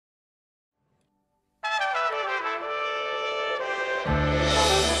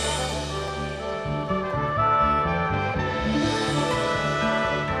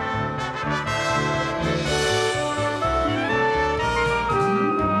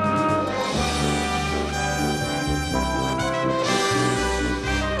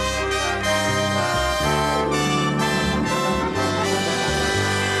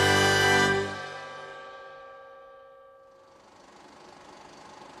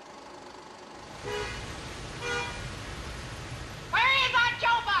Where is our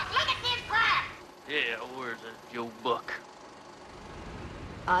Joe Buck? Look at this crap! Yeah, where's that Joe Buck?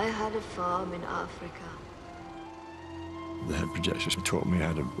 I had a farm in Africa. The head projectionist taught me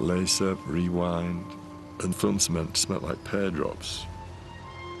how to lace up, rewind, and film cement smelled like pear drops.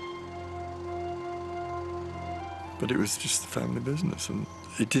 But it was just a family business, and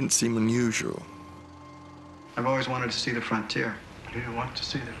it didn't seem unusual. I've always wanted to see the frontier. You want to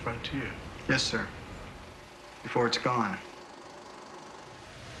see the frontier? Yes, sir. Before it's gone.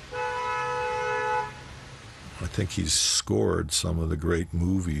 I think he's scored some of the great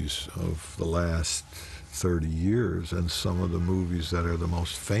movies of the last 30 years and some of the movies that are the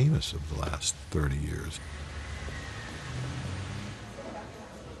most famous of the last 30 years.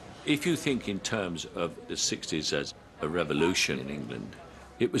 If you think in terms of the 60s as a revolution in England,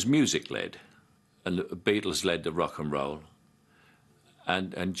 it was music-led, and the Beatles led the rock and roll,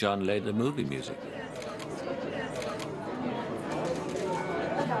 and John led the movie music.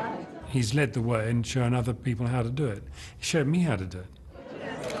 He's led the way and shown other people how to do it. He showed me how to do it.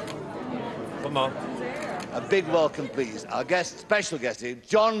 Come on. A big welcome, please. Our guest, special guest here,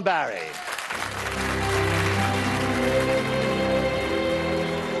 John Barry.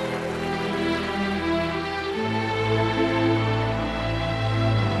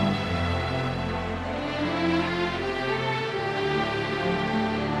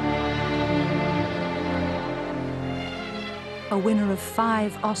 A winner of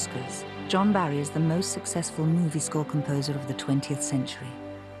 5 Oscars, John Barry is the most successful movie score composer of the 20th century.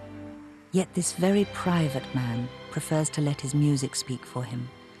 Yet this very private man prefers to let his music speak for him,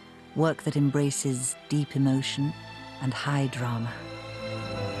 work that embraces deep emotion and high drama.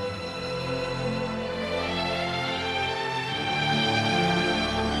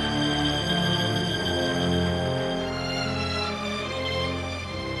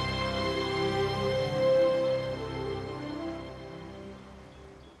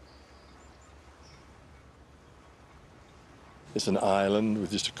 It's an island with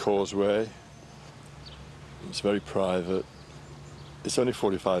just a causeway. It's very private. It's only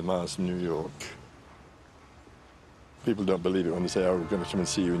 45 miles from New York. People don't believe it when they say, oh, we're going to come and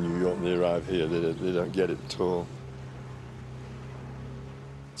see you in New York, and they arrive here. They don't get it at all.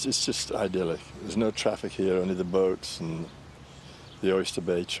 It's just idyllic. There's no traffic here, only the boats and the Oyster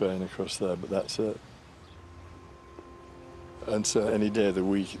Bay train across there, but that's it. And so any day of the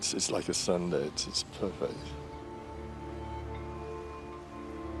week, it's like a Sunday. It's perfect.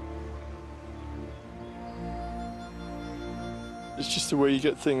 It's just the way you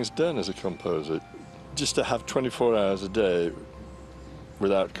get things done as a composer. Just to have 24 hours a day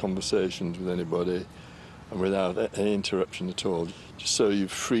without conversations with anybody and without any interruption at all. Just so you're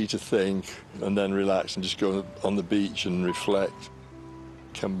free to think and then relax and just go on the beach and reflect.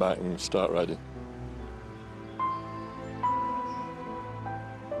 Come back and start writing.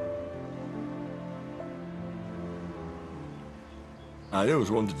 I always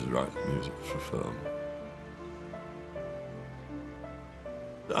wanted to write music for film.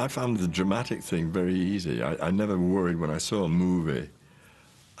 I found the dramatic thing very easy. I never worried when I saw a movie.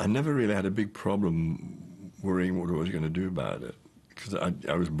 I never really had a big problem worrying what I was going to do about it. Because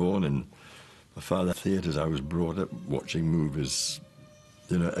I was born in my father's theatres. I was brought up watching movies,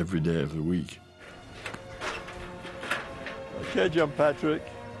 you know, every day of the week. Okay, John Patrick.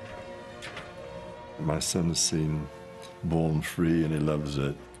 My son has seen Born Free and he loves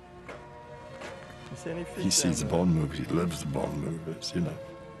it. He sees the Bond movies, he loves the Bond movies, you know.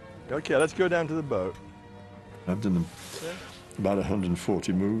 Okay, let's go down to the boat. I've done about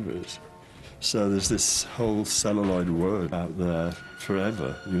 140 movies. So there's this whole celluloid word out there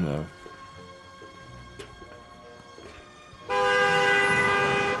forever, you know.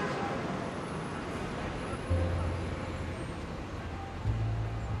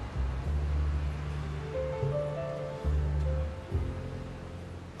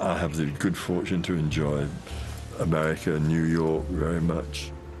 I have the good fortune to enjoy America and New York very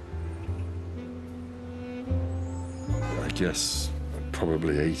much. I guess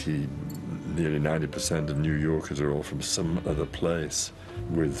probably 80, nearly 90% of New Yorkers are all from some other place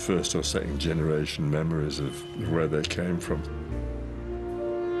with first or second generation memories of where they came from.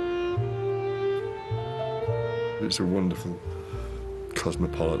 It's a wonderful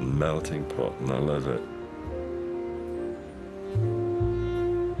cosmopolitan melting pot and I love it.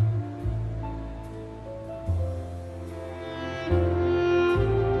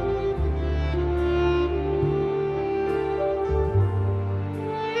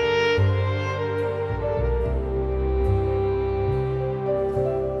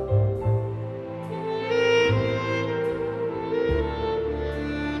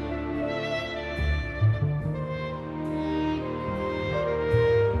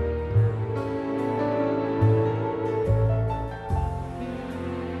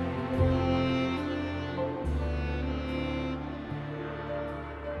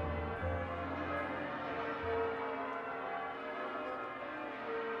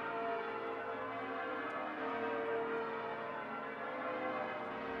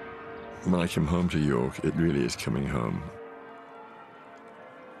 When I come home to York, it really is coming home.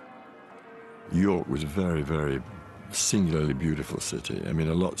 York was a very, very singularly beautiful city. I mean,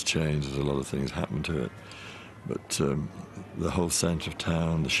 a lot's changed, there's a lot of things happened to it. But the whole centre of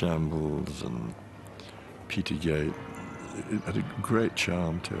town, the shambles and Petergate, it had a great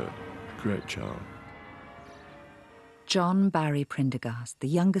charm to it, great charm. John Barry Prendergast, the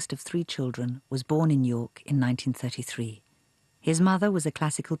youngest of 3 children, was born in York in 1933. His mother was a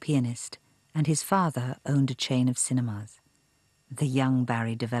classical pianist, and his father owned a chain of cinemas. The young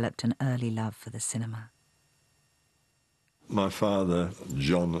Barry developed an early love for the cinema. My father,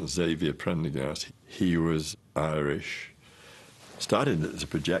 John Xavier Prendergast, he was Irish. Started as a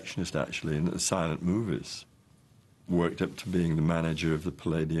projectionist, actually, in the silent movies. Worked up to being the manager of the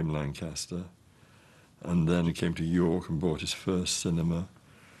Palladium Lancaster. And then he came to York and bought his first cinema.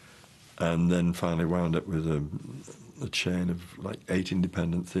 And then finally wound up with a chain of like 8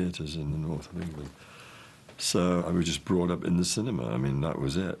 independent theatres in the north of England. So I was just brought up in the cinema. I mean, that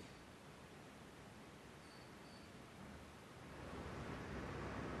was it.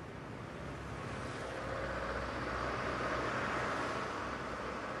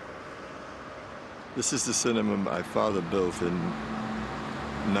 This is the cinema my father built in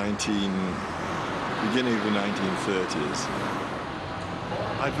beginning of the 1930s.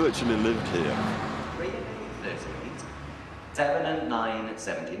 I virtually lived here. 3 and 8, 38. 7 and 9,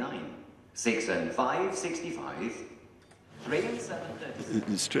 79. 6 and 5, 65. 3 and 7,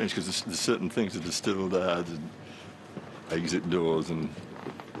 36. It's strange because there's certain things that are still there, the exit doors and...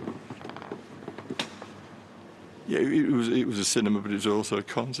 Yeah, it was a cinema, but it was also a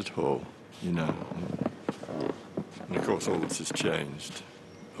concert hall, you know. And of course all this has changed,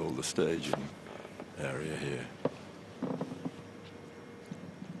 all the staging area here.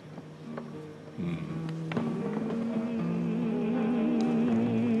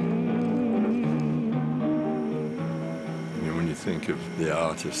 Think of the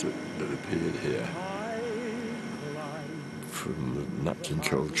artists that appeared here, from the Nat King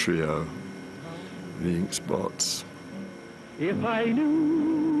Cole Trio, the Ink Spots, if I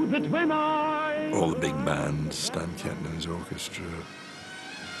knew that when all the big bands, Stan Kenton and his orchestra.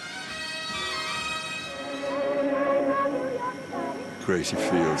 Gracie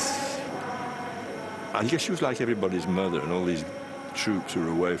Fields. I guess she was like everybody's mother, and all these troops who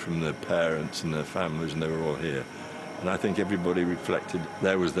were away from their parents and their families, and they were all here. And I think everybody reflected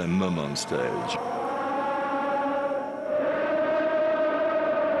there was their mum on stage.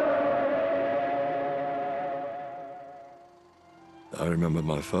 I remember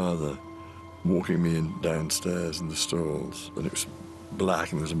my father walking me downstairs in the stalls, and it was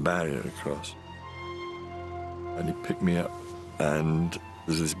black and there was a barrier across. And he picked me up, and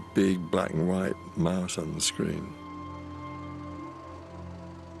there's this big black and white mouse on the screen.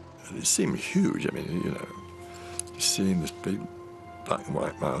 And it seemed huge, I mean, you know. Seeing this big black and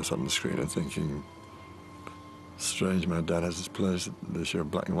white mouse on the screen and thinking, strange, my dad has this place that they show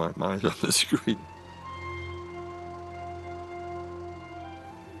black and white mice on the screen.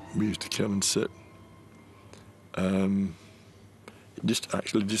 We used to come and sit, just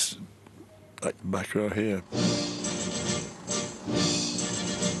like the back row here.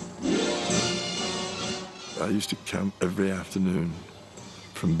 I used to come every afternoon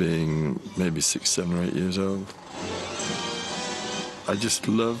from being maybe 6, 7 or 8 years old. I just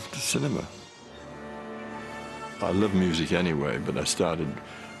loved cinema. I love music anyway, but I started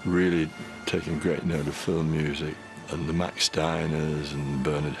really taking great note of film music, and the Max Steiners and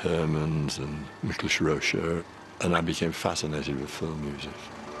Bernard Herrmanns and Miklos Rozsa, and I became fascinated with film music.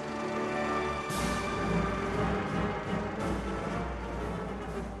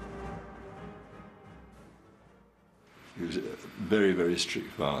 He was a very, very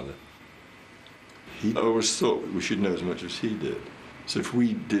strict father. He always thought we should know as much as he did. So if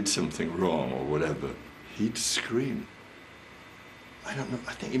we did something wrong or whatever, he'd scream. I don't know,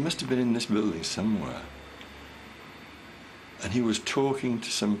 I think he must have been in this building somewhere. And he was talking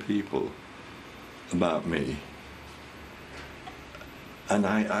to some people about me. And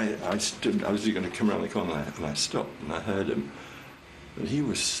I stood, I was going to come around the corner, and I stopped, and I heard him. And he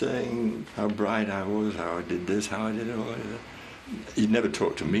was saying how bright I was, how I did this, how I did it, all that. He'd never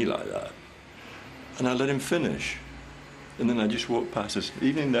talked to me like that. And I let him finish. And then I just walked past us.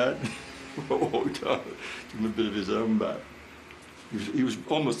 Evening, Dad. Walked on, give him a bit of his own back. He was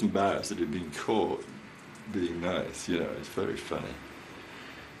almost embarrassed that he'd been caught being nice, you know, it's very funny.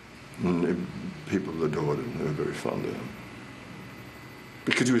 And people adored him, they were very fond of him.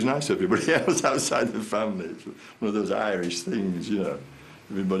 Because he was nice to everybody else outside the family. It's one of those Irish things, you know.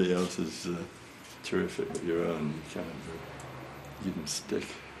 Everybody else is terrific, but your own, you kind of give them stick.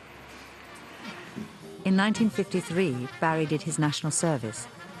 In 1953, Barry did his national service.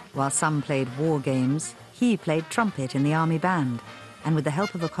 While some played war games, he played trumpet in the army band, and with the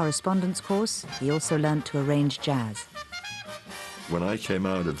help of a correspondence course, he also learnt to arrange jazz. When I came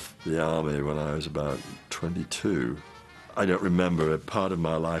out of the army when I was about 22, I don't remember a part of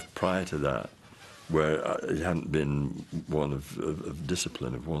my life prior to that where it hadn't been one of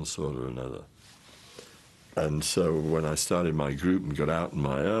discipline of one sort or another. And so when I started my group and got out on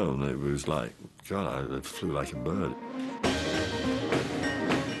my own, it was like, God, I flew like a bird.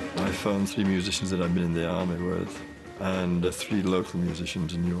 I found 3 musicians that I'd been in the army with and 3 local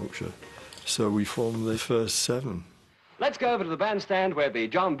musicians in Yorkshire. So we formed the first 7. Let's go over to the bandstand where the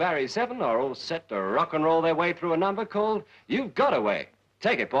John Barry 7 are all set to rock and roll their way through a number called You've Got Away.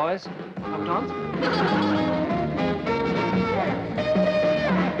 Take it, boys. Up, John.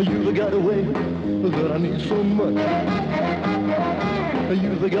 You've got a way that I need so much.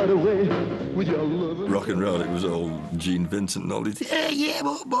 You've got a way with your love. Rock and roll, it was all Gene Vincent and all these, yeah,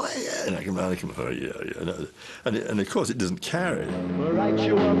 boy, yeah. And I come around, oh, yeah. And of course, it doesn't carry. Right,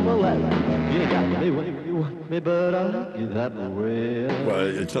 you on the left. You got me when you want me, but I like you that way. Well,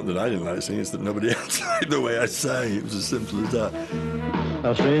 it's not that I didn't like singing, it's that nobody else liked the way I sang. It was as simple as that.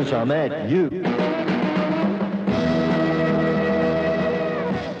 Now, since I met you.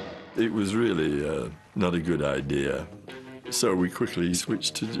 It was really not a good idea. So we quickly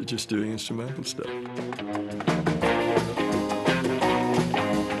switched to just doing instrumental stuff.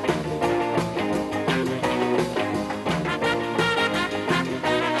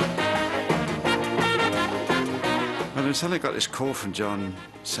 Well, I suddenly got this call from John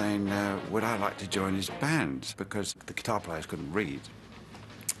saying, would I like to join his band? Because the guitar players couldn't read.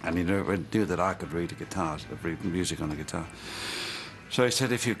 And he knew that I could read the guitar, read music on the guitar. So he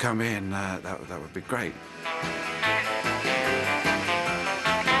said, if you come in, that would be great.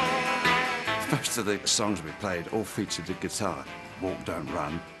 Most of the songs we played all featured the guitar. Walk, Don't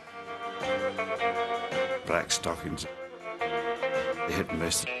Run, Black Stockings, Hit and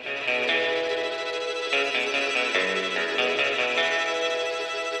Miss.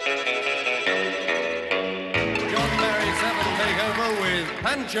 John Barry 7 take over with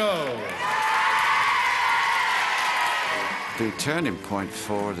Pancho. The turning point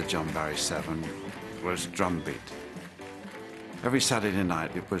for the John Barry 7 was drum beat. Every Saturday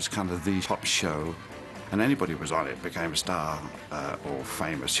night, it was kind of the pop show, and anybody who was on it became a star or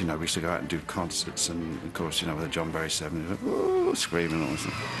famous. You know, we used to go out and do concerts, and of course, you know, with the John Barry 7, like, oh, screaming and all that.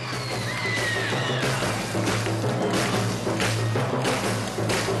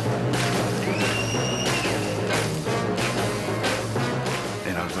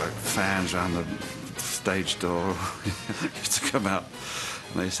 You know, like fans around the stage door used to come out,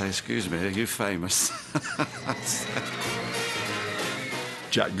 and they say, "Excuse me, are you famous?"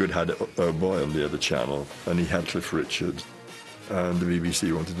 Jack Good had Oh Boy on the other channel, and he had Cliff Richard. And the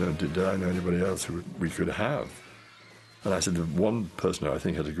BBC wanted to know, did I know anybody else who we could have? And I said, the one person who I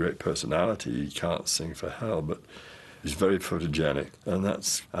think has a great personality, he can't sing for hell, but he's very photogenic, and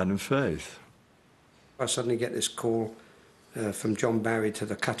that's Adam Faith. I suddenly get this call from John Barry to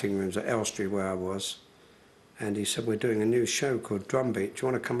the cutting rooms at Elstree, where I was, and he said, we're doing a new show called Drumbeat. Do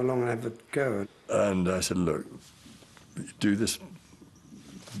you want to come along and have a go? And I said, look, do this.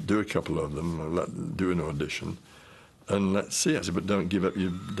 Do a couple of them, do an audition, and let's see. I said, but don't give up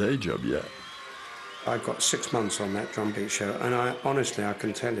your day job yet. I got 6 months on that Drumbeat show, and honestly, I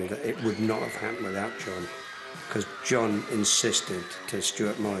can tell you that it would not have happened without John, because John insisted to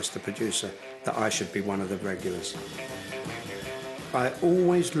Stuart Morris, the producer, that I should be one of the regulars. I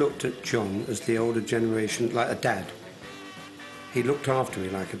always looked at John as the older generation, like a dad. He looked after me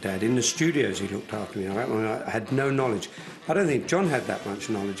like a dad. In the studios, he looked after me. I had no knowledge. I don't think John had that much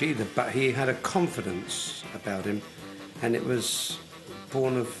knowledge either, but he had a confidence about him, and it was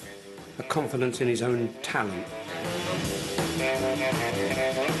born of a confidence in his own talent.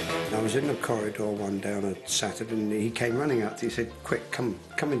 I was in the corridor one day on a Saturday, and he came running up. He said, quick, come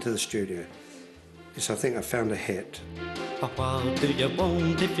into the studio. He said, I think I found a hit. What do you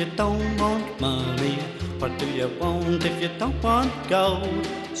want if you don't want money? What do you want if you don't want gold?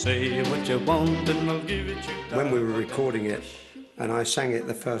 Say what you want and I'll give it you. When we were recording it and I sang it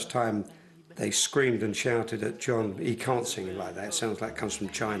the first time, they screamed and shouted at John, he can't sing it like that, it sounds like it comes from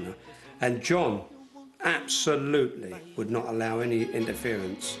China. And John absolutely would not allow any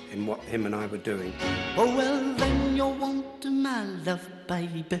interference in what him and I were doing. Oh, well, then you'll want my love,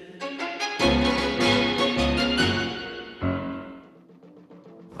 baby.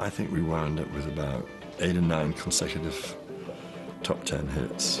 I think we wound up with about 8 or 9 consecutive top 10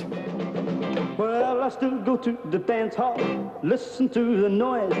 hits. Well, I still go to the dance hall, listen to the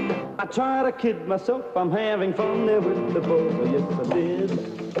noise. I try to kid myself, I'm having fun there with the boys. Oh, yes, I did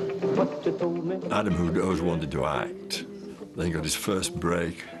what you told me. Adam, who'd always wanted to act, then he got his first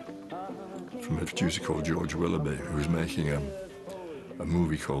break from a producer called George Willoughby, who was making a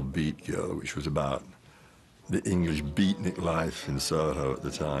movie called Beat Girl, which was about the English beatnik life in Soho at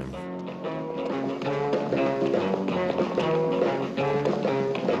the time.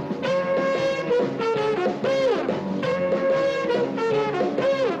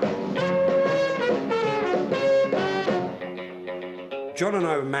 John and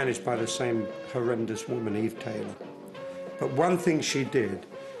I were managed by the same horrendous woman, Eve Taylor. But one thing she did,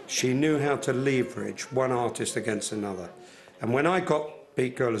 she knew how to leverage one artist against another. And when I got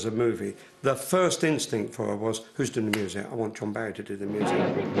Beat Girl as a movie, the first instinct for her was, who's doing the music? I want John Barry to do the music.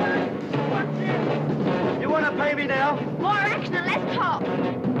 You want to pay me now? More action and less talk.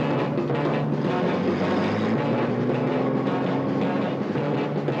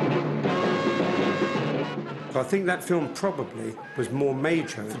 So I think that film probably was more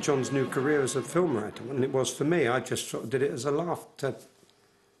major for John's new career as a film writer than it was for me. I just sort of did it as a laugh.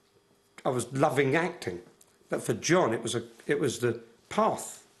 I was loving acting. But for John, it was the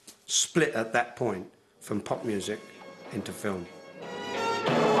path split at that point from pop music into film.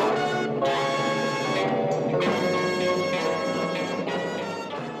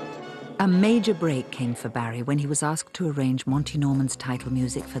 A major break came for Barry when he was asked to arrange Monty Norman's title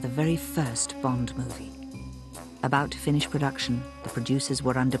music for the very first Bond movie. About to finish production, the producers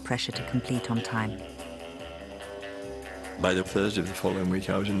were under pressure to complete on time. By the Thursday of the following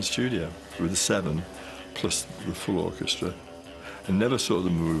week, I was in the studio with the 7, plus the full orchestra. I never saw the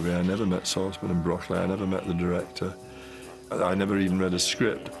movie, I never met Saltzman and Broccoli, I never met the director. I never even read a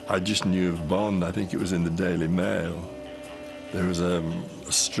script. I just knew of Bond. I think it was in the Daily Mail. There was a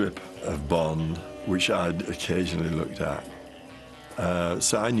strip of Bond, which I'd occasionally looked at.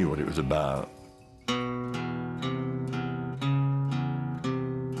 So I knew what it was about.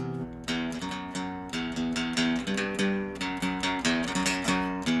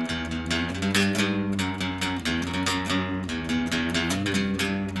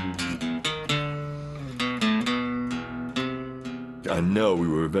 I know we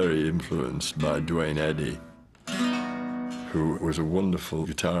were very influenced by Duane Eddy, who was a wonderful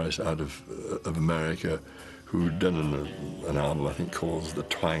guitarist out of America, who'd done an album I think called The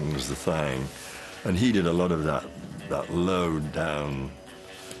Twang's the Thing, and he did a lot of that low down,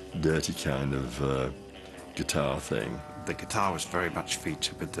 dirty kind of guitar thing. The guitar was very much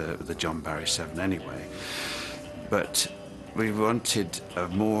featured with the John Barry 7 anyway, but we wanted a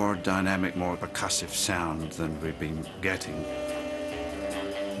more dynamic, more percussive sound than we'd been getting.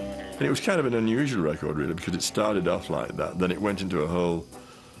 And it was kind of an unusual record, really, because it started off like that. Then it went into a whole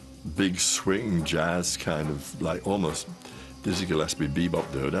big swing jazz kind of, like almost Dizzy Gillespie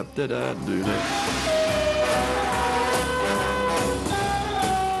bebop do-da-da-da-do-da.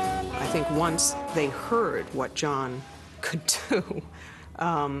 I think once they heard what John could do,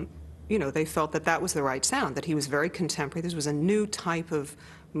 you know, they felt that that was the right sound, that he was very contemporary. This was a new type of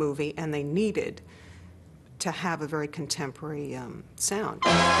movie, and they needed to have a very contemporary sound.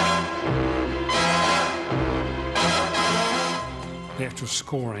 The actual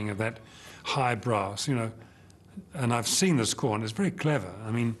scoring of that high brass, you know, and I've seen the score, and it's very clever. I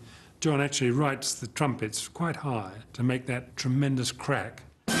mean, John actually writes the trumpets quite high to make that tremendous crack.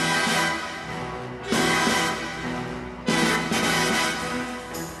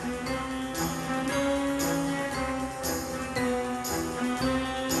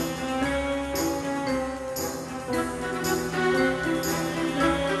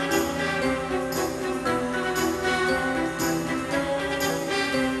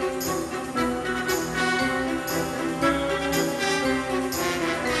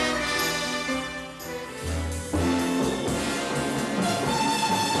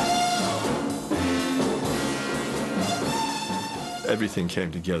 Everything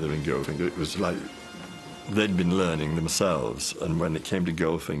came together in Goldfinger. It was like they'd been learning themselves, and when it came to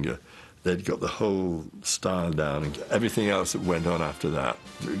Goldfinger, they'd got the whole style down, and everything else that went on after that,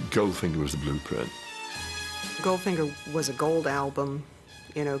 Goldfinger was the blueprint. Goldfinger was a gold album.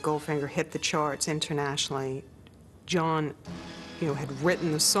 You know, Goldfinger hit the charts internationally. John, you know, had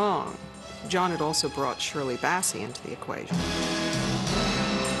written the song. John had also brought Shirley Bassey into the equation.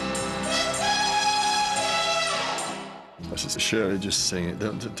 I said, Shirley, just sing it.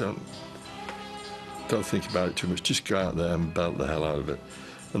 Don't think about it too much. Just go out there and belt the hell out of it.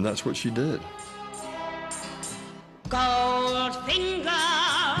 And that's what she did. Goldfinger,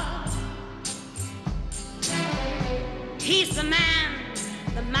 he's He's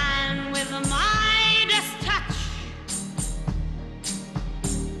the man with the Midas touch.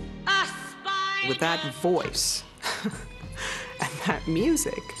 A spider. With that voice and that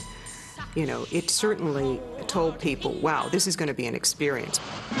music, you know, it certainly told people, wow, this is going to be an experience.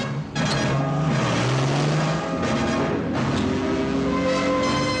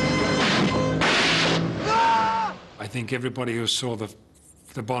 I think everybody who saw the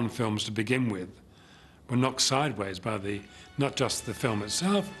Bond films to begin with were knocked sideways by not just the film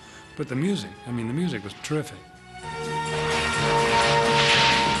itself, but the music. I mean, the music was terrific.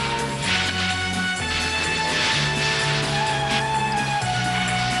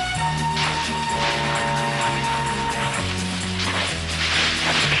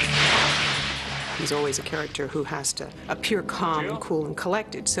 He's always a character who has to appear calm and cool and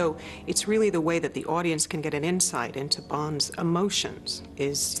collected. So it's really the way that the audience can get an insight into Bond's emotions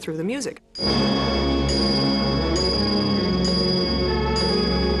is through the music.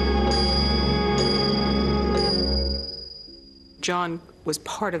 John was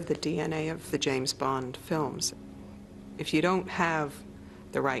part of the DNA of the James Bond films. If you don't have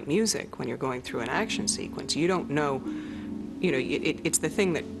the right music when you're going through an action sequence, you don't know. You know, it's the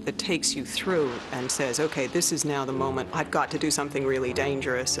thing that takes you through and says, okay, this is now the moment. I've got to do something really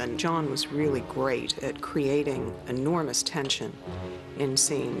dangerous. And John was really great at creating enormous tension in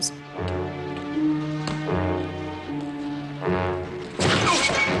scenes.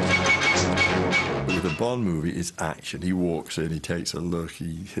 With a Bond movie, it's action. He walks in, he takes a look,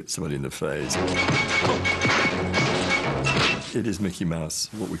 he hits somebody in the face. It is Mickey Mouse,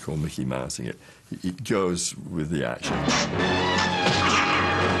 what we call Mickey Mousing it. It goes with the action.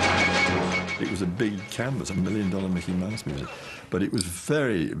 It was a big canvas, $1 million Mickey Mouse music, but it was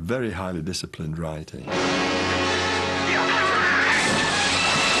very, very highly disciplined writing.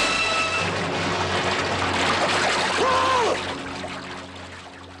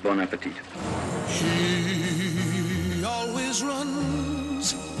 Bon appetit. He always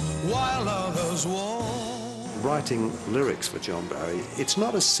runs while others walk. Writing lyrics for John Barry, it's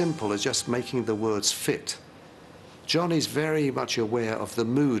not as simple as just making the words fit. John is very much aware of the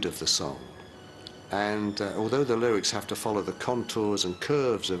mood of the song. And although the lyrics have to follow the contours and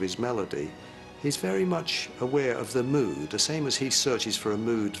curves of his melody, he's very much aware of the mood. The same as he searches for a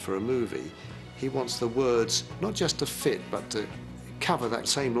mood for a movie, he wants the words not just to fit, but to cover that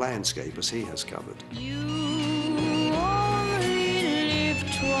same landscape as he has covered. You only live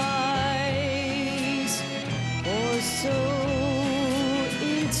twice, or so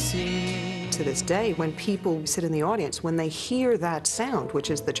it seems. To this day, when people sit in the audience, when they hear that sound,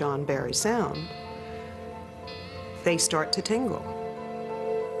 which is the John Barry sound, they start to tingle.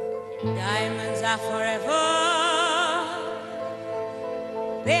 Diamonds are forever.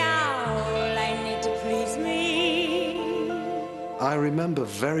 They are all I need to please me. I remember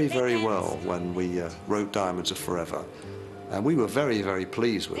very, very well when we wrote Diamonds Are Forever, and we were very, very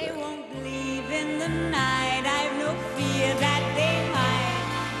pleased with it. They won't believe in the night. I've no fear that they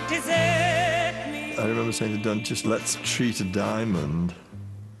might desert me. I remember saying to Don, just let's treat a diamond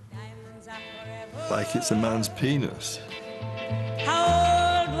like it's a man's penis.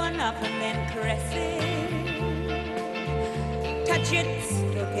 Hold one up and then caress it. Touch it,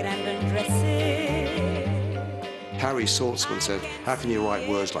 stroke it and undress it. Harry Saltzman said, how can you write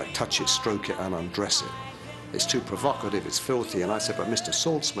words like touch it, stroke it and undress it? It's too provocative, it's filthy. And I said, but Mr.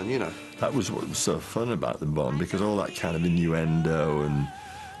 Saltzman, you know. That was what was so fun about the Bond, because all that kind of innuendo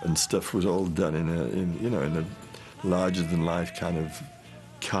and stuff was all done in a larger-than-life kind of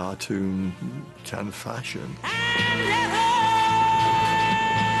cartoon kind of fashion.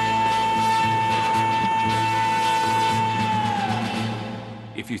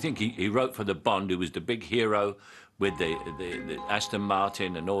 If you think he wrote for the Bond, who was the big hero with the Aston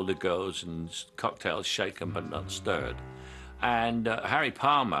Martin and all the girls and cocktails shaken but not stirred. And Harry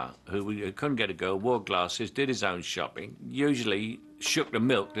Palmer, who couldn't get a girl, wore glasses, did his own shopping, usually shook the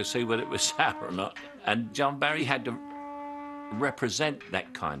milk to see whether it was sour or not. And John Barry had to represent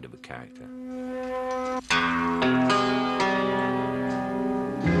that kind of a character.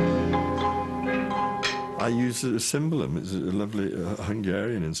 I use a cymbalum. It's a lovely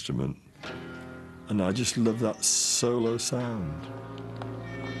Hungarian instrument, and I just love that solo sound.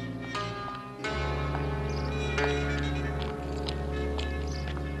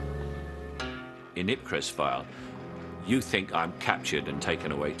 In Ipcress File, you think I'm captured and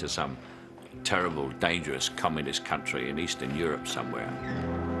taken away to some terrible, dangerous communist country in Eastern Europe somewhere.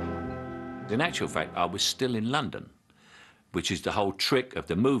 In actual fact, I was still in London, which is the whole trick of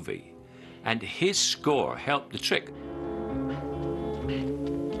the movie. And his score helped the trick.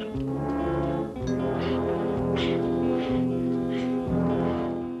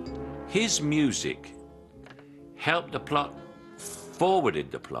 His music helped the plot, forwarded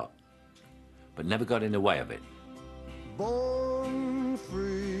the plot, but never got in the way of it.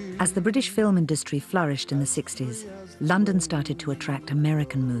 As the British film industry flourished in the 60s, London started to attract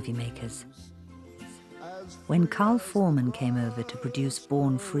American movie makers. When Carl Foreman came over to produce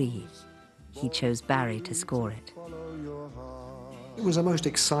Born Free, he chose Barry to score it. It was a most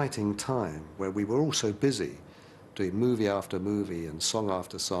exciting time where we were all so busy doing movie after movie and song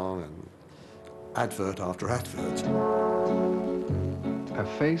after song and advert after advert. Her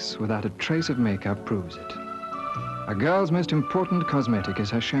face without a trace of makeup proves it. A girl's most important cosmetic is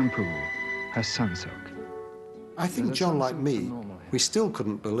her shampoo, her sunsilk. I think John, like me, we still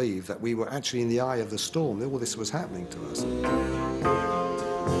couldn't believe that we were actually in the eye of the storm, that all this was happening to us.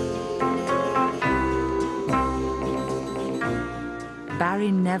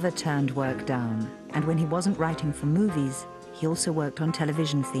 Barry never turned work down, and when he wasn't writing for movies, he also worked on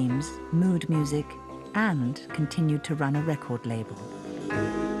television themes, mood music, and continued to run a record label.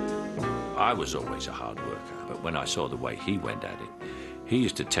 I was always a hard worker, but when I saw the way he went at it, he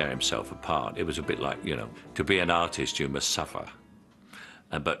used to tear himself apart. It was a bit like, you know, to be an artist, you must suffer.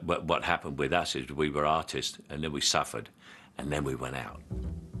 But what happened with us is we were artists, and then we suffered, and then we went out.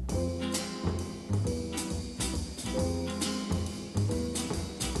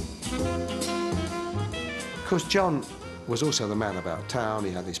 Of course, John was also the man about town.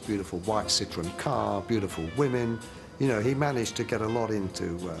 He had this beautiful white Citroen car, beautiful women. You know, he managed to get a lot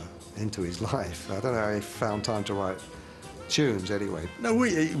into his life. I don't know how he found time to write tunes, anyway. No,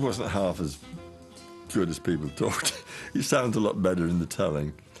 he wasn't half as good as people talked. He sounds a lot better in the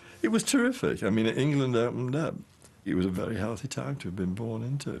telling. It was terrific. I mean, England opened up. It was a very healthy time to have been born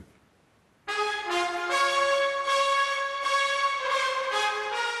into.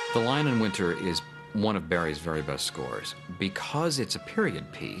 The Lion in Winter is one of Barry's very best scores. Because it's a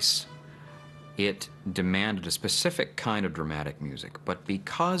period piece, it demanded a specific kind of dramatic music, but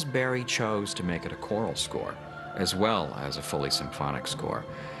because Barry chose to make it a choral score, as well as a fully symphonic score,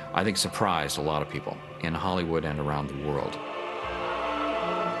 I think surprised a lot of people in Hollywood and around the world.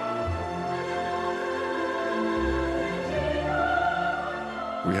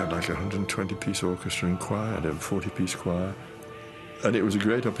 We had like a 120-piece orchestra and choir, and a 40-piece choir. And it was a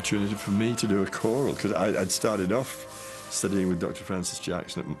great opportunity for me to do a choral, because I'd started off studying with Dr. Francis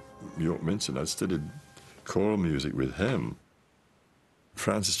Jackson at York Minster. I'd studied choral music with him.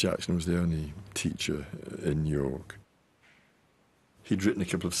 Francis Jackson was the only teacher in York. He'd written a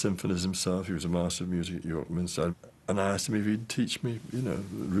couple of symphonies himself. He was a master of music at York Minster. And I asked him if he'd teach me, you know,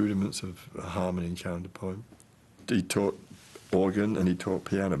 the rudiments of harmony and counterpoint. He taught organ and he taught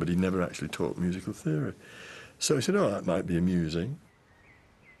piano, but he never actually taught musical theory. So he said, oh, that might be amusing.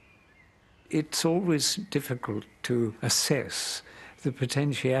 It's always difficult to assess the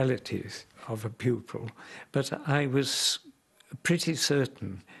potentialities of a pupil, but I was pretty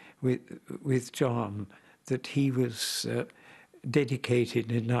certain with John that he was dedicated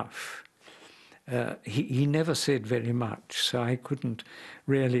enough. He never said very much, so I couldn't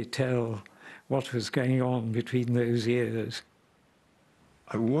really tell what was going on between those years.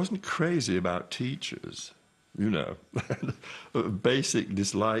 I wasn't crazy about teachers, you know, a basic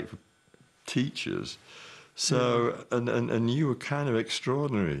dislike for teachers. So, and you were kind of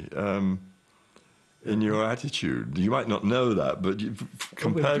extraordinary in your attitude. You might not know that, but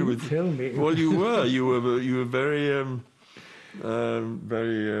compared with, tell me. Well, you were very,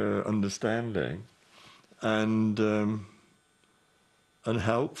 very understanding and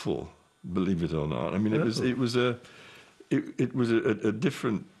helpful. Believe it or not. I mean, it was a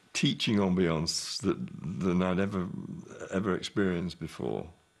different teaching ambiance than I'd ever experienced before.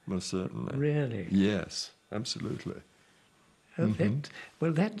 Most certainly. Really? Yes, absolutely. Oh,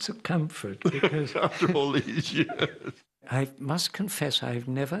 well, that's a comfort, because after all these years. I must confess I've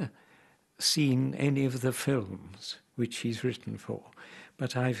never seen any of the films which he's written for,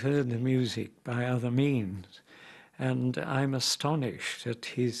 but I've heard the music by other means, and I'm astonished at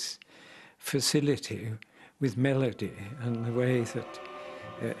his facility with melody and the way that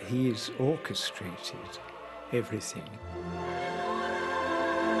he's orchestrated everything.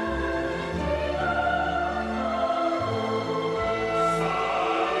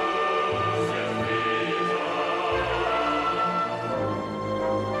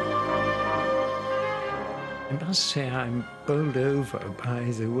 I must say I'm bowled over by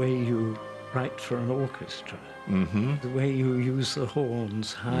the way you write for an orchestra, the way you use the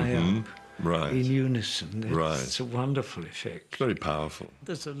horns high up. Right. In unison. It's a wonderful effect. Very powerful.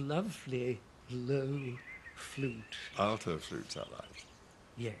 There's a lovely low flute. Alto flutes, I like.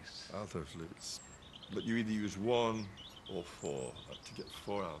 Yes. Alto flutes. But you either use one all four. To get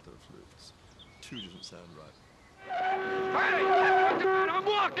 4 alto flutes, 2 doesn't sound right. Hey! I'm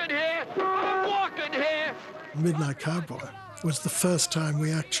walking here! I'm walking here! Midnight Cowboy was the first time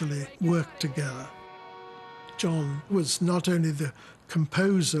we actually worked together. John was not only the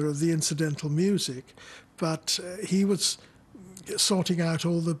composer of the incidental music, but he was sorting out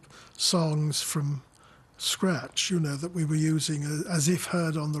all the songs from scratch, you know, that we were using as if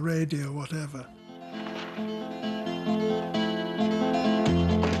heard on the radio or whatever.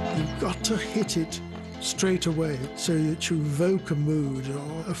 You've got to hit it straight away so that you evoke a mood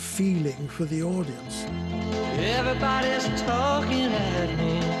or a feeling for the audience. Everybody's talking at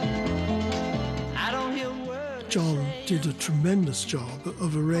me. I don't hear words. John did a tremendous job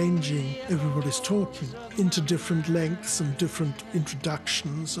of arranging Everybody's Talking into different lengths and different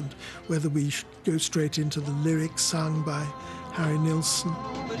introductions, and whether we should go straight into the lyrics sung by Harry Nilsson.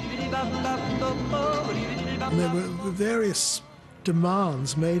 And there were various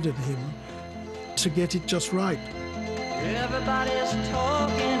demands made of him to get it just right. Everybody's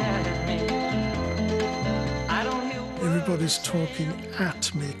talking at me. I don't hear words. Everybody's talking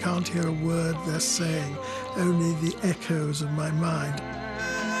at me, can't hear a word they're saying, only the echoes of my mind.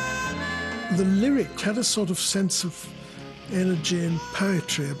 The lyric had a sort of sense of energy and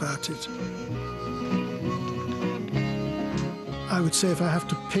poetry about it. I would say if I have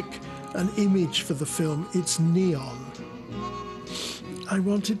to pick an image for the film, it's neon. I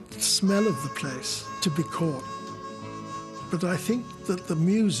wanted the smell of the place to be caught. But I think that the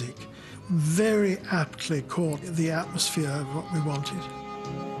music very aptly caught the atmosphere of what we wanted.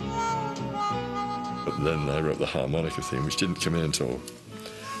 But then I wrote the harmonica theme, which didn't come in until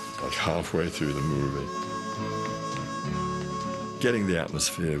like halfway through the movie. Getting the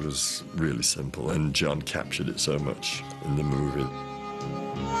atmosphere was really simple, and John captured it so much in the movie.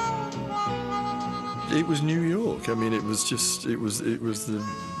 It was New York. I mean, it was the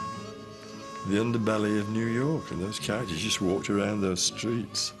underbelly of New York, and those characters just walked around those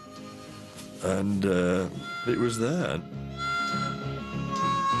streets, and it was there.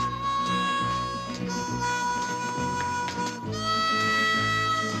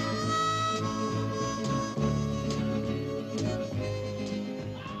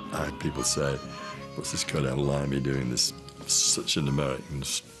 I had people say, "What's this guy down Limey doing this? Such an American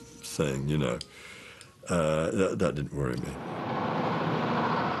thing, you know." That didn't worry me.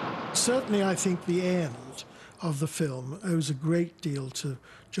 Certainly, I think the end of the film owes a great deal to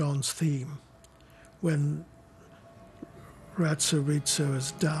John's theme. When Ratso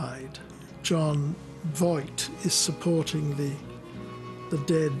has died, John Voight is supporting the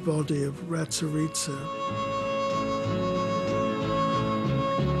dead body of Ratso.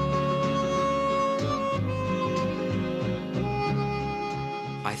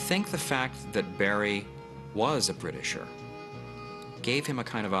 I think the fact that Barry was a Britisher gave him a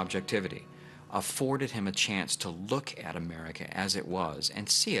kind of objectivity, afforded him a chance to look at America as it was and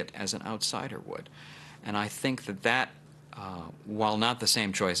see it as an outsider would. And I think that while not the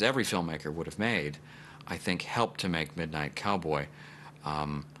same choice every filmmaker would have made, I think helped to make Midnight Cowboy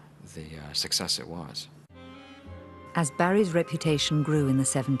the success it was. As Barry's reputation grew in the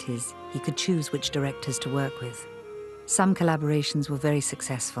 70s, he could choose which directors to work with. Some collaborations were very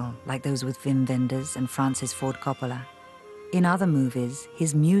successful, like those with Wim Wenders and Francis Ford Coppola. In other movies,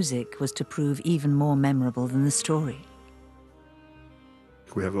 his music was to prove even more memorable than the story.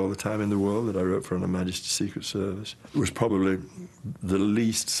 We Have All the Time in the World that I wrote for Her Majesty's Secret Service. It was probably the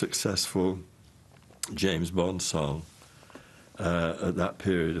least successful James Bond song at that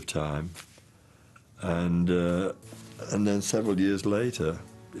period of time. And then several years later,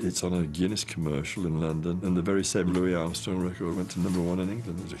 it's on a Guinness commercial in London, and the very same Louis Armstrong record went to #1 in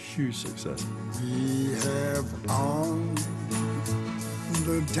England. It was a huge success. We have all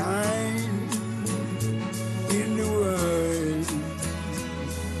the time in the world.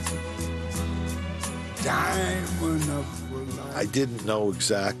 Time enough for life. I didn't know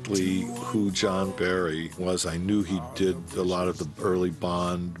exactly who John Barry was. I knew he did a lot of the early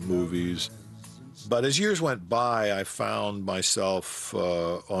Bond movies. But as years went by, I found myself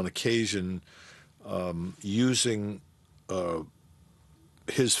on occasion using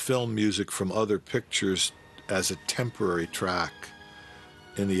his film music from other pictures as a temporary track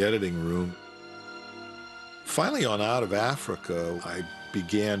in the editing room. Finally, on Out of Africa, I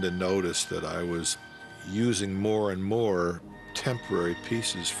began to notice that I was using more and more temporary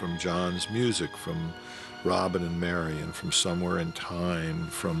pieces from John's music, from Robin and Mary and from Somewhere in Time,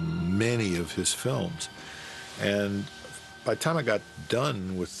 from many of his films. And by the time I got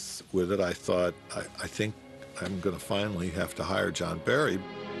done with it, I thought, I think I'm going to finally have to hire John Barry.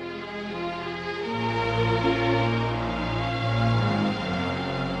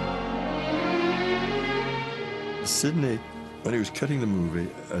 Sidney, when he was cutting the movie,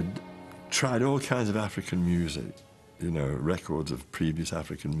 had tried all kinds of African music, you know, records of previous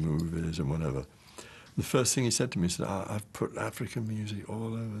African movies and whatever. The first thing he said to me, he said, I've put African music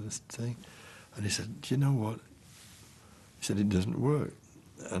all over this thing. And he said, do you know what? He said, it doesn't work.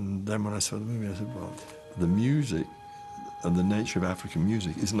 And then when I saw the movie, I said, well, the music and the nature of African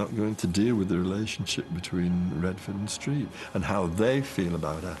music is not going to deal with the relationship between Redford and Street and how they feel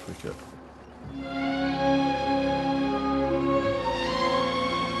about Africa.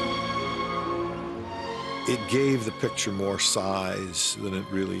 It gave the picture more size than it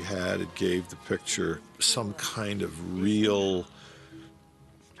really had. It gave the picture some kind of real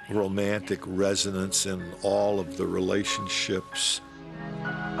romantic resonance in all of the relationships.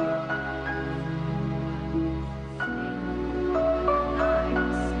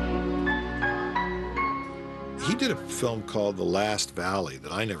 He did a film called The Last Valley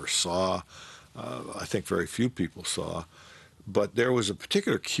that I never saw. I think very few people saw. But there was a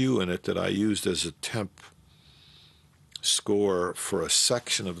particular cue in it that I used as a temp score for a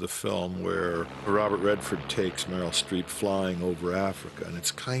section of the film where Robert Redford takes Meryl Streep flying over Africa. And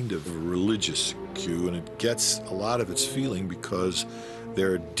it's kind of a religious cue, and it gets a lot of its feeling because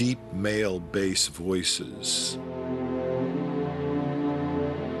there are deep male bass voices.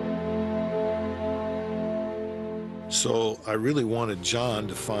 So I really wanted John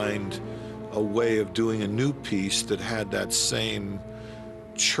to find a way of doing a new piece that had that same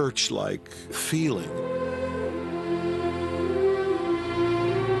church-like feeling.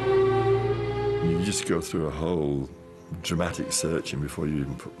 You just go through a whole dramatic searching before you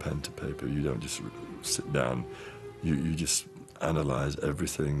even put pen to paper. You don't just sit down. You just analyze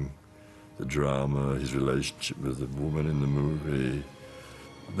everything, the drama, his relationship with the woman in the movie.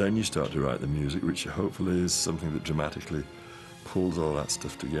 Then you start to write the music, which hopefully is something that dramatically pulls all that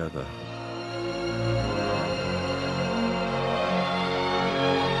stuff together.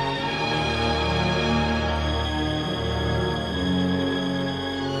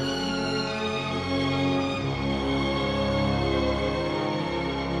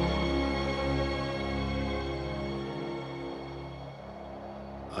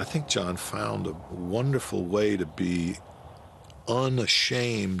 I think John found a wonderful way to be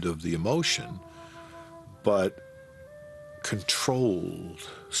unashamed of the emotion, but controlled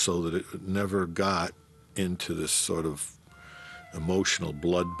so that it never got into this sort of emotional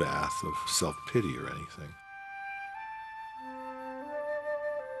bloodbath of self-pity or anything.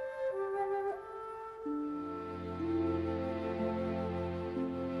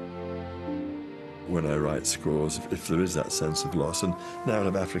 When I write scores, if there is that sense of loss, and now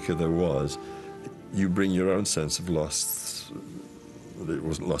in Africa there was, you bring your own sense of loss. It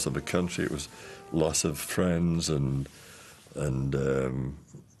wasn't loss of a country, it was loss of friends and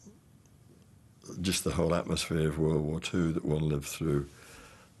just the whole atmosphere of World War II that one lived through.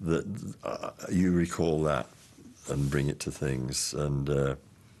 That you recall that and bring it to things. And, you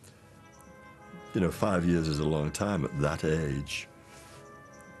know, 5 years is a long time at that age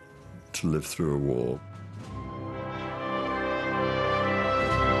to live through a war.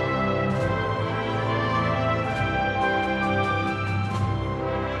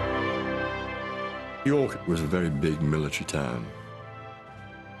 York was a very big military town,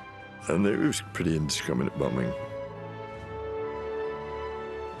 and it was pretty indiscriminate bombing.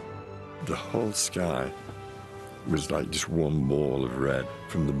 The whole sky was like just one ball of red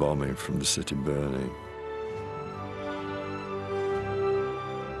from the bombing, from the city burning.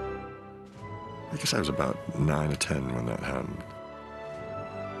 I guess I was about 9 or 10 when that happened.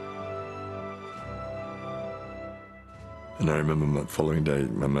 And I remember the following day,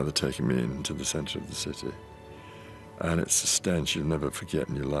 my mother taking me into the centre of the city. And it's a stench you'll never forget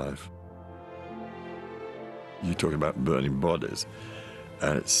in your life. You talk about burning bodies,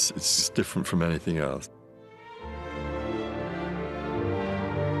 and it's different from anything else.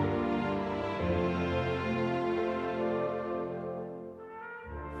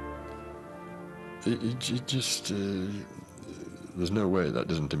 It just, there's no way that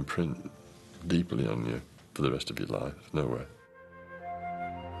doesn't imprint deeply on you for the rest of your life. No way.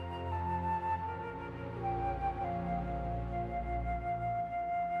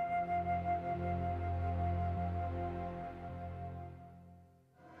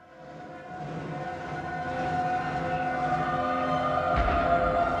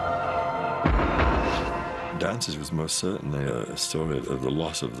 Dances was most certainly a story of the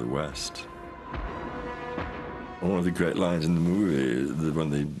loss of the West. One of the great lines in the movie, when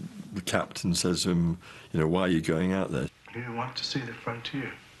the captain says to him, you know, why are you going out there? Do you want to see the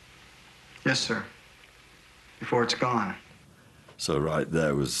frontier? Yes, sir. Before it's gone. So right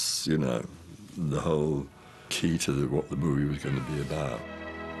there was, you know, the whole key to what the movie was going to be about.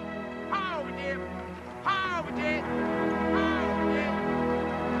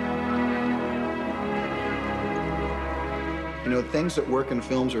 You know, things that work in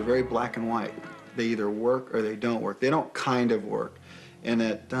films are very black and white. They either work or they don't work. They don't kind of work. And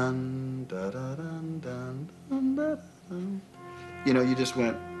that dun, da, da, dun, dun, dun, da, dun, you know, you just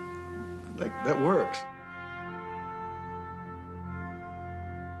went, like, that works.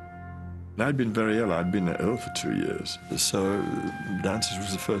 I'd been very ill. I'd been ill for 2 years. So Dances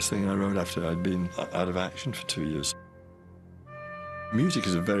was the first thing I wrote after I'd been out of action for 2 years. Music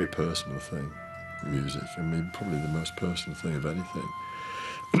is a very personal thing. Music, I mean, probably the most personal thing of anything.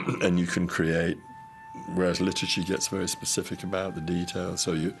 And you can create, whereas literature gets very specific about the details,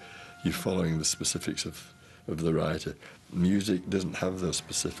 so you're following the specifics of the writer. Music doesn't have those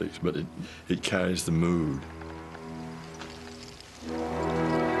specifics, but it carries the mood.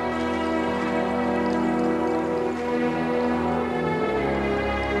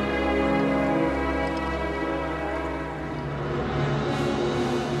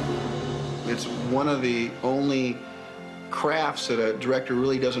 It's one of the only crafts that a director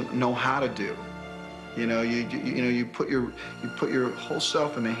really doesn't know how to do. You know, you put your whole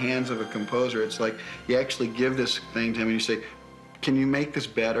self in the hands of a composer. It's like you actually give this thing to him and you say, "Can you make this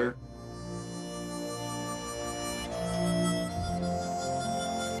better?"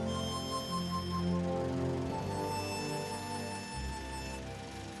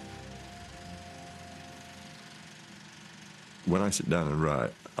 When I sit down and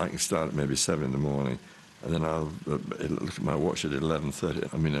write, I can start at maybe 7 in the morning, and then I'll look at my watch at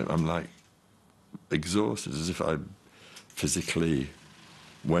 11:30. I mean, I'm like exhausted, as if I physically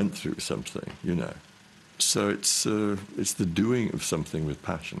went through something, you know. So it's the doing of something with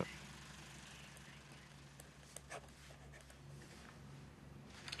passion.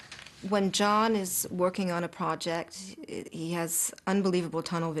 When John is working on a project, he has unbelievable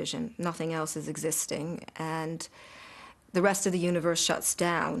tunnel vision. Nothing else is existing, and the rest of the universe shuts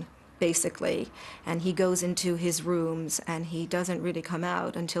down, basically, and he goes into his rooms and he doesn't really come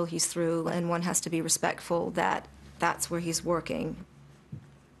out until he's through, and one has to be respectful that that's where he's working.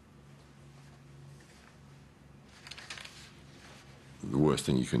 The worst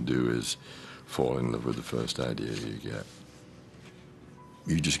thing you can do is fall in love with the first idea you get.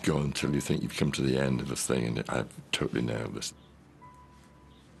 You just go until you think you've come to the end of a thing and I've totally nailed this.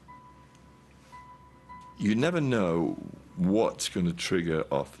 You never know what's going to trigger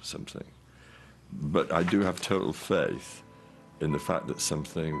off something, but I do have total faith in the fact that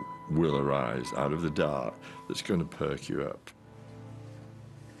something will arise out of the dark that's going to perk you up.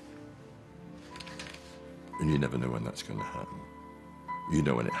 And you never know when that's going to happen. You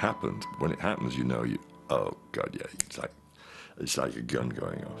know when it happens. When it happens, you know oh God, yeah, it's like a gun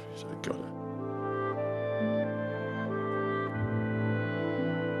going off. So I got it.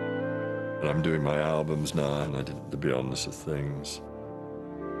 And I'm doing my albums now, and I did The Beyondness of Things.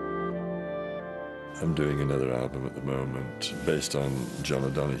 I'm doing another album at the moment, based on John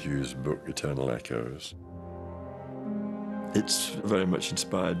O'Donoghue's book, Eternal Echoes. It's very much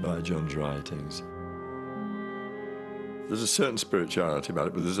inspired by John's writings. There's a certain spirituality about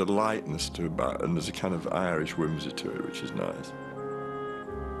it, but there's a lightness to it, and there's a kind of Irish whimsy to it, which is nice.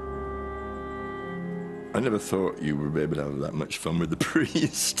 I never thought you would be able to have that much fun with the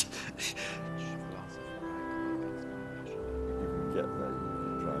priest.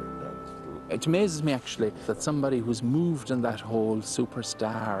 It amazes me, actually, that somebody who's moved in that whole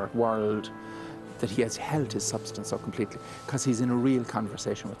superstar world, that he has held his substance so completely, because he's in a real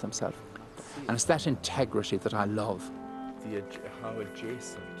conversation with himself. And it's that integrity that I love. How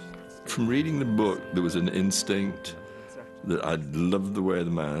adjacent. From reading the book, there was an instinct that I loved the way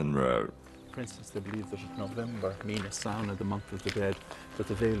the man wrote. For instance, they believe that in November, Mina Samhain, the month of the dead, that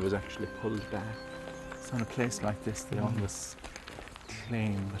the veil was actually pulled back. So in a place like this, they always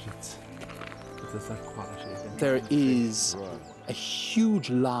claim that there's that quality. There is a huge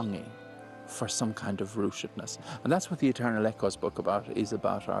longing for some kind of rootedness. And that's what the Eternal Echoes book is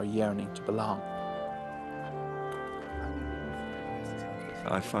about our yearning to belong.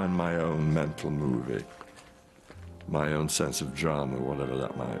 I find my own mental movie, my own sense of drama, whatever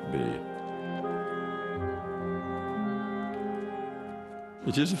that might be.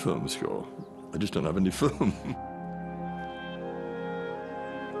 It is a film score. I just don't have any film.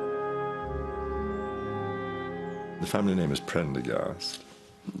 The family name is Prendergast.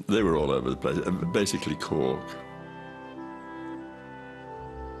 They were all over the place, basically Cork.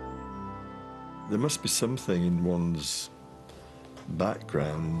 There must be something in one's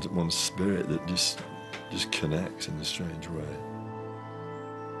background, one's spirit, that just connects in a strange way.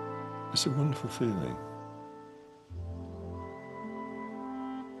 It's a wonderful feeling.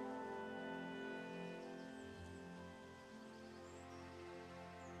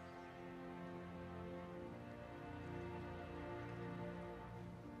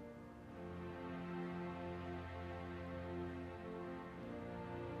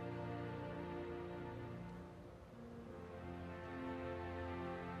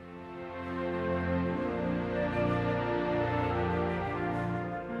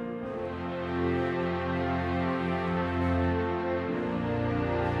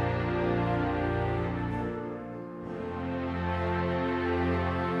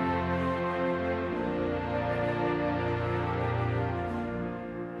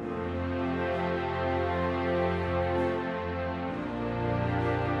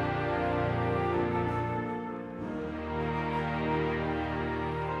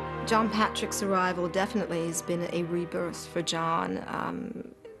 John Patrick's arrival definitely has been a rebirth for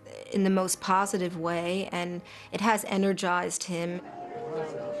John in the most positive way, and it has energized him.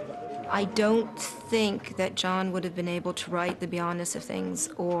 I don't think that John would have been able to write The Beyondness of Things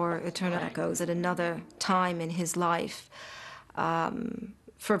or Eternal Echoes at another time in his life.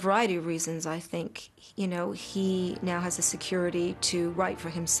 For a variety of reasons, I think, you know, he now has the security to write for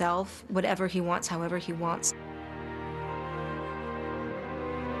himself, whatever he wants, however he wants.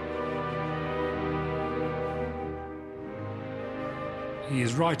 He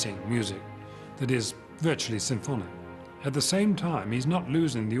is writing music that is virtually symphonic. At the same time, he's not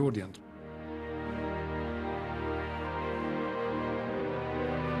losing the audience.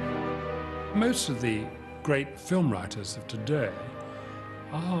 Most of the great film writers of today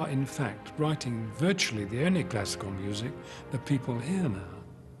are, in fact, writing virtually the only classical music that people hear now.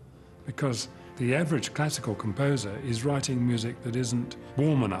 Because the average classical composer is writing music that isn't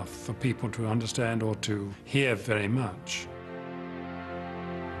warm enough for people to understand or to hear very much.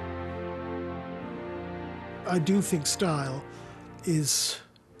 I do think style is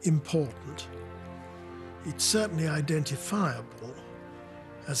important. It's certainly identifiable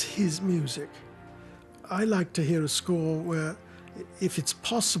as his music. I like to hear a score where, if it's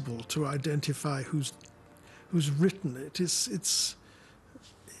possible to identify who's written it,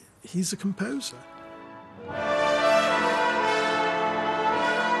 he's a composer.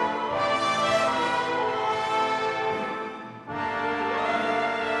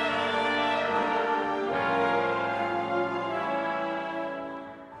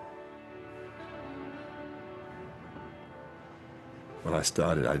 When I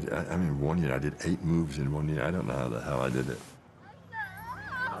started, I mean, one year I did 8 movies in 1 year. I don't know how the hell I did it.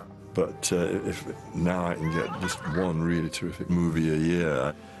 But if now I can get just one really terrific movie a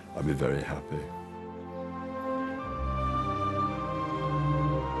year, I'd be very happy.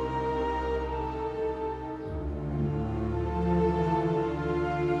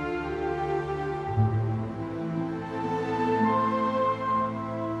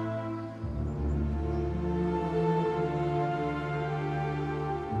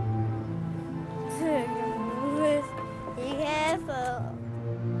 Be careful.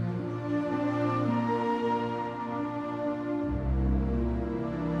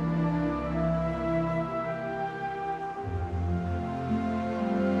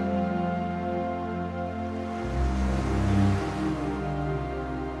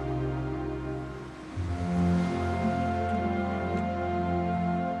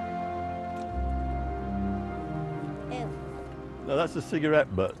 No, that's a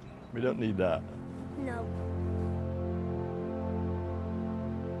cigarette butt. We don't need that. No.